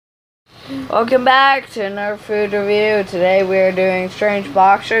Welcome back to another food review. Today we are doing Strange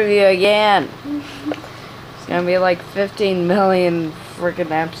Box Review again. It's gonna be like 15 million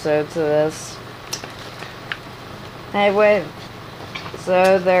freaking episodes of this. Anyway,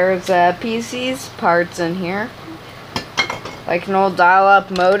 so there's PCs, parts in here. Like an old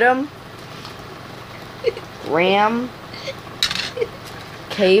dial-up modem. RAM.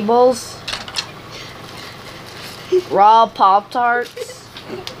 Cables. Raw Pop-Tarts.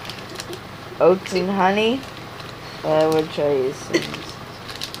 Oats and honey. I would show you some.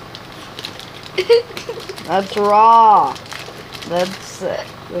 That's raw.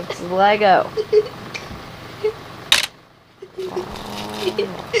 That's Lego.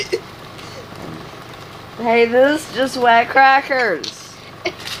 Hey, this is just wet crackers.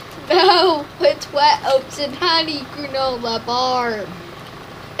 No, it's wet oats and honey granola bar.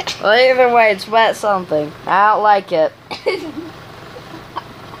 Well, either way, it's wet something. I don't like it.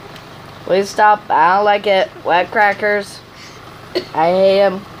 Please stop. I don't like it. Wet crackers. I hate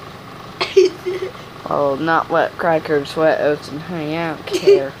them. Oh, not wet crackers, wet oats and honey. I don't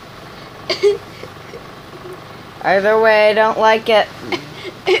care. Either way, I don't like it.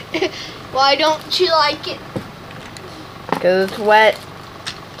 Why don't you like it? Because it's wet.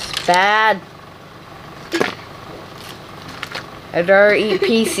 It's bad. I'd rather eat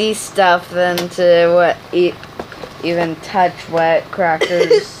PC stuff than to even touch wet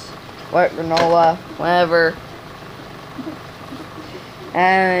crackers. Wet granola, whatever.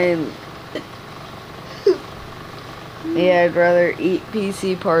 And yeah, I'd rather eat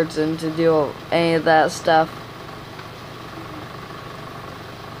PC parts than to do any of that stuff.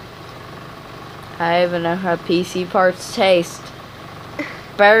 I even know how PC parts taste.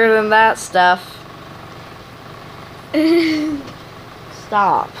 Better than that stuff.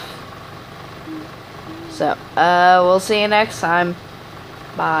 Stop. So, we'll see you next time.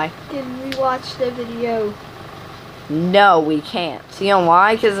 Bye. Can we watch the video? No, we can't. You know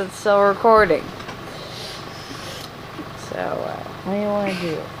why? Because it's still recording. So, what do you want to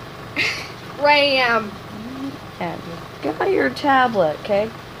do? RAM. Yeah, just get out your tablet, okay?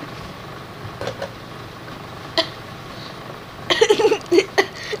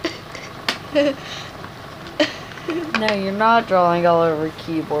 No, you're not drawing all over a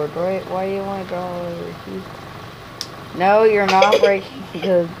keyboard, right? Why do you want to draw all over a keyboard? No, you're not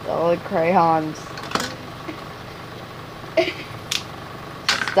breaking all the crayons.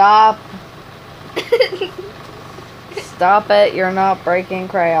 Stop. Stop it, you're not breaking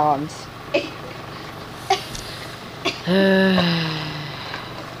crayons. We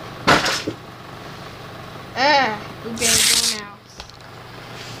better go now.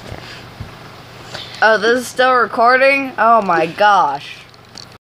 Oh, this is still recording? Oh my gosh.